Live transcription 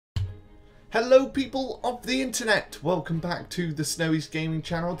Hello people of the internet, welcome back to the Snowy's Gaming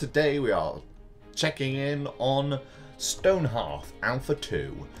channel. Today we are checking in on StoneHearth Alpha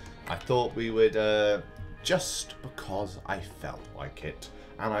 2. I thought we would, just because I felt like it,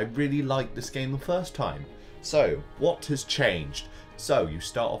 and I really liked this game the first time. So, what has changed? So, you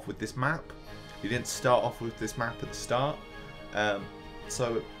start off with this map. You didn't start off with this map at the start.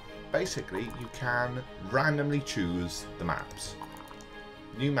 So, basically, you can randomly choose the maps.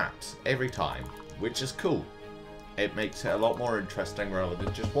 New maps every time, which is cool. It makes it a lot more interesting rather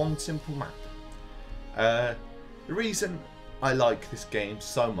than just one simple map. The reason I like this game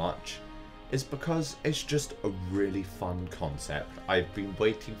so much is because it's just a really fun concept. I've been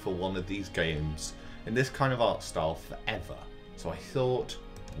waiting for one of these games in this kind of art style forever, so I thought,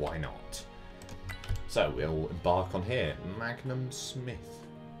 why not? So we'll embark on here. Magnum Smith.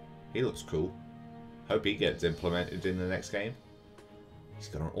 He looks cool. Hope he gets implemented in the next game. He's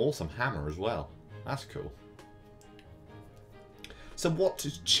got an awesome hammer as well. That's cool. So what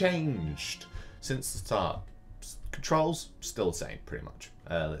has changed since the start? Controls still the same, pretty much.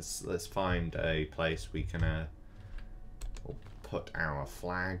 Let's find a place we can we'll put our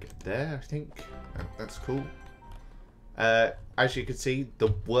flag there. I think that's cool. As you can see,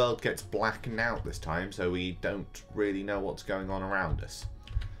 the world gets blackened out this time, so we don't really know what's going on around us.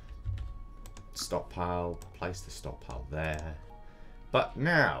 Stockpile. Place the stockpile there. But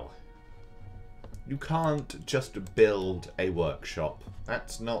now, you can't just build a workshop.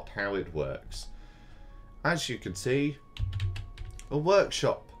 That's not how it works. As you can see, a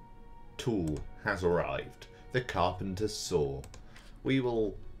workshop tool has arrived. The carpenter's saw. We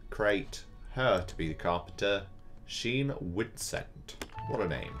will create her to be the carpenter. Sheen Whitsent. What a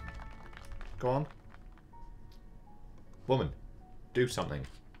name. Go on. Woman, do something.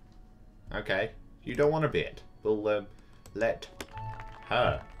 Okay, you don't want to be it. We'll let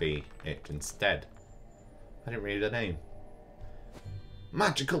her be it instead. I didn't read her name.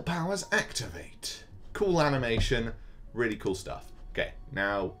 Magical powers activate. Cool animation, really cool stuff. Okay,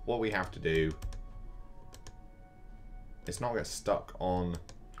 now what we have to do is not get stuck on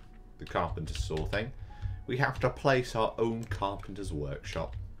the carpenter's saw thing. We have to place our own carpenter's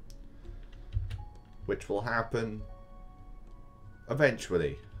workshop, which will happen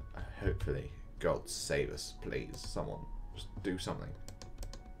eventually. Hopefully. God save us, please. Someone just do something.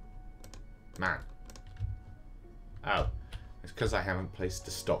 Man. Oh. It's because I haven't placed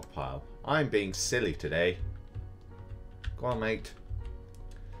a stockpile. I'm being silly today. Go on, mate.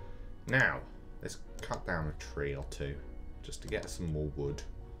 Now, let's cut down a tree or two. Just to get some more wood.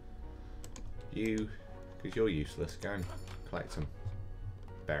 You, because you're useless, go and collect some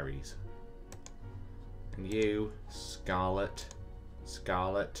berries. And you, Scarlet.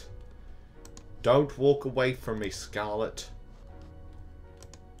 Scarlet. Don't walk away from me, Scarlet.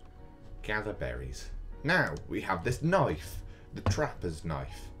 Gather berries. Now we have this knife, the trapper's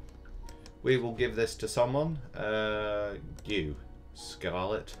knife. We will give this to someone. You,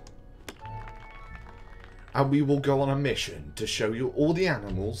 Scarlet. And we will go on a mission to show you all the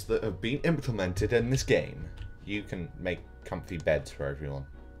animals that have been implemented in this game. You can make comfy beds for everyone.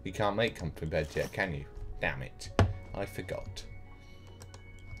 You can't make comfy beds yet, can you? Damn it. I forgot.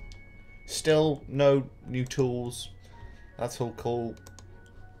 Still no new tools. That's all cool.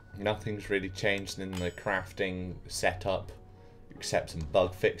 Nothing's really changed in the crafting setup, except some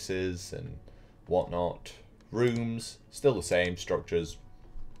bug fixes and whatnot. Rooms, still the same. Structures,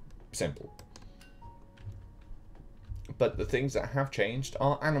 simple. But the things that have changed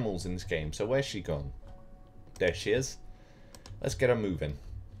are animals in this game. So where's she gone? There she is. Let's get her moving.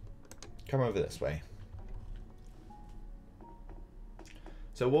 Come over this way.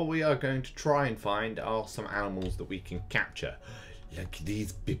 So what we are going to try and find are some animals that we can capture. Like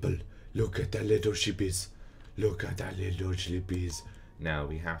these people. Look at the little sheepies. Look at the little sheepies. Now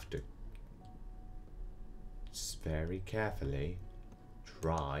we have to very carefully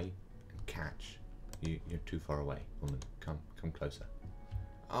try and catch. You're too far away, woman. Come closer.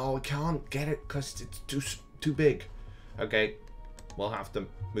 Oh, I can't get it because it's too big. Okay, we'll have to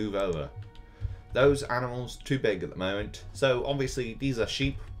move over. Those animals too big at the moment. So obviously these are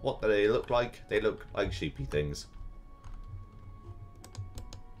sheep. What do they look like? They look like sheepy things.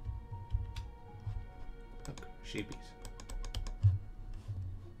 Look, sheepies.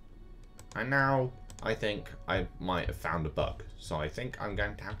 And now I think I might have found a bug. So I think I'm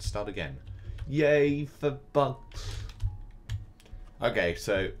going to have to start again. Yay for bugs. Okay,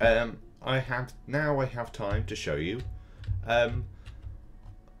 so I have time to show you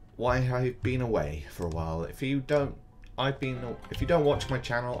why I've been away for a while. If you don't watch my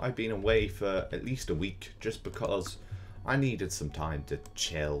channel, I've been away for at least a week just because I needed some time to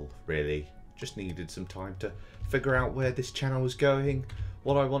chill, really. Just needed some time to figure out where this channel was going,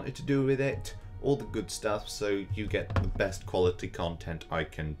 what I wanted to do with it, all the good stuff, so you get the best quality content I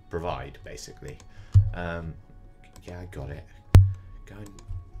can provide, basically. Yeah, I got it. Go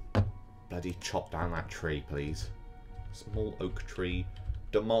and bloody chop down that tree, please. Small oak tree.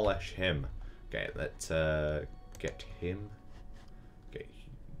 Demolish him. Okay, let's get him. Get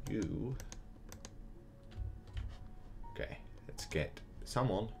you. Okay, let's get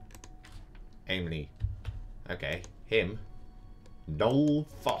someone. Emily. Okay, him. Noel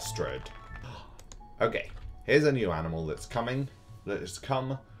Fostered. Okay, here's a new animal that's coming. Let's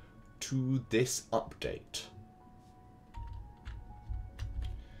come to this update.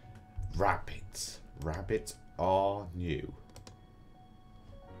 Rabbits. Rabbits are new.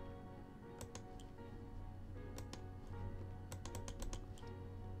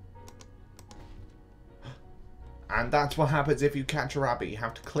 And that's what happens if you catch a rabbit. You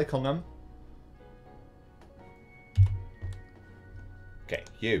have to click on them. Okay,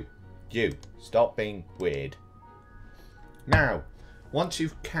 you, stop being weird. Now, once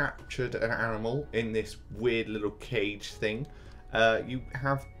you've captured an animal in this weird little cage thing, you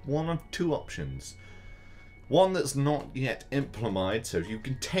have one of two options. One that's not yet implemented, so you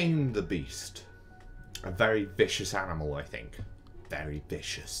can tame the beast. A very vicious animal, I think. Very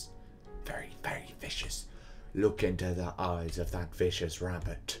vicious. Very, very vicious. Look into the eyes of that vicious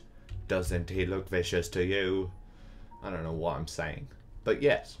rabbit. Doesn't he look vicious to you? I don't know what I'm saying. But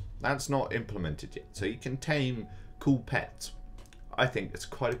yes, that's not implemented yet. So you can tame cool pets. I think it's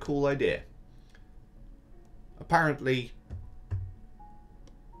quite a cool idea. Apparently,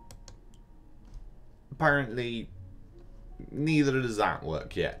 neither does that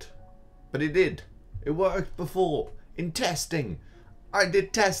work yet. But it did. It worked before. In testing. I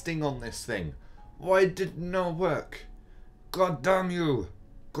did testing on this thing. Why did it not work? God damn you.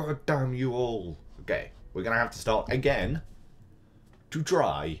 God damn you all. Okay, we're going to have to start again. To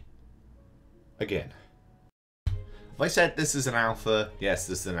try. Again. If I said this is an alpha, yes,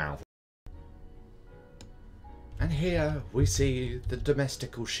 this is an alpha. And here we see the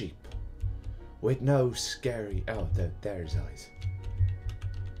domestical sheep. With no scary... Oh, there's eyes.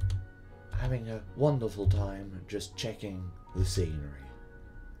 Having a wonderful time just checking the scenery.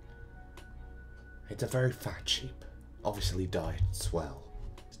 It's a very fat sheep. Obviously diets well.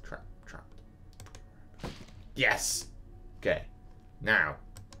 Trap. Yes! Okay. Now.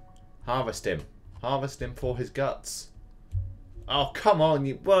 Harvest him. Harvest him for his guts. Oh, come on.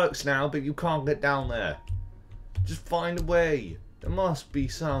 It works now, but you can't get down there. Just find a way. There must be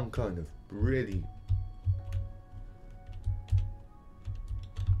some kind of really...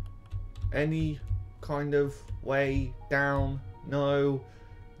 Any kind of way down? No.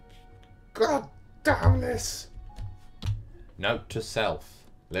 God damn this! Note to self.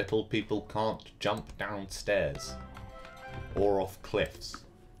 Little people can't jump downstairs. Or off cliffs.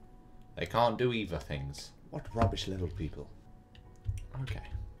 They can't do either things. What rubbish little people. Okay.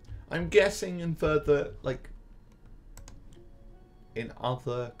 I'm guessing in further, like... in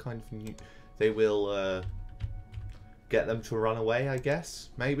other kind of new... They will, get them to run away, I guess?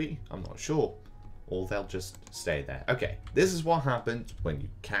 Maybe? I'm not sure. Or they'll just stay there. Okay, this is what happens when you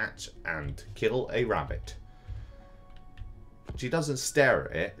catch and kill a rabbit. She doesn't stare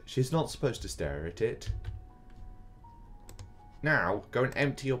at it. She's not supposed to stare at it. Now, go and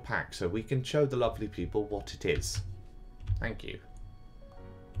empty your pack so we can show the lovely people what it is. Thank you.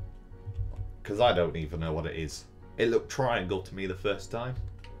 Because I don't even know what it is. It looked triangle to me the first time.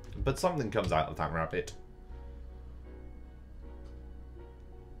 But something comes out of that rabbit.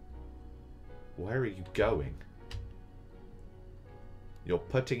 Where are you going? You're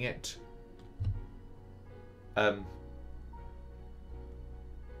putting it...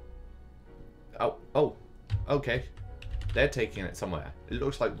 Oh, okay. They're taking it somewhere. It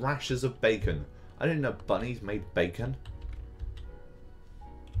looks like rashers of bacon. I didn't know bunnies made bacon.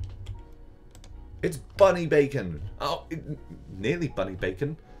 It's bunny bacon. Oh, nearly bunny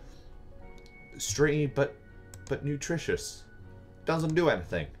bacon. Stringy, but nutritious. Doesn't do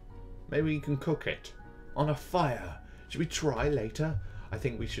anything. Maybe you can cook it on a fire. Should we try later? I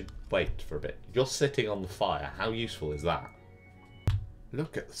think we should wait for a bit. You're sitting on the fire. How useful is that?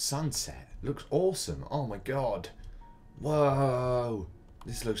 Look at the sunset. It looks awesome. Oh my god. Whoa.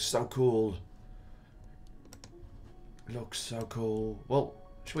 This looks so cool. Looks so cool. Well,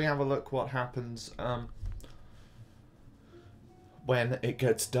 should we have a look what happens when it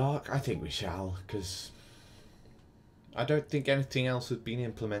gets dark? I think we shall, because I don't think anything else has been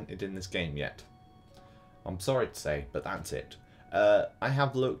implemented in this game yet. I'm sorry to say, but that's it. I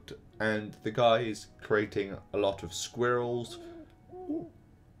have looked, and the guy is creating a lot of squirrels.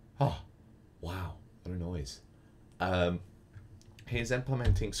 Oh, He's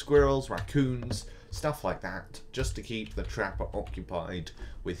implementing squirrels, raccoons, stuff like that, just to keep the trapper occupied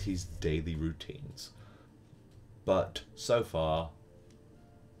with his daily routines. But so far,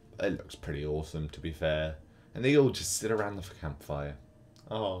 it looks pretty awesome, to be fair. And they all just sit around the campfire.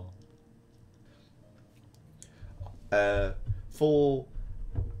 Oh. For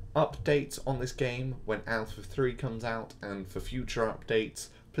updates on this game when Alpha 3 comes out, and for future updates,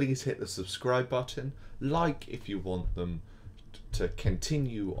 please hit the subscribe button. Like if you want them to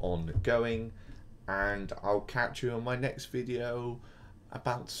continue on going. And I'll catch you in my next video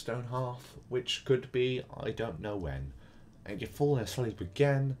about StoneHearth, which could be, I don't know when. And you're falling asleep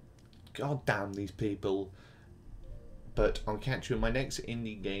again. God damn these people. But I'll catch you in my next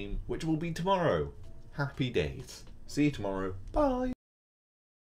indie game, which will be tomorrow. Happy days. See you tomorrow. Bye.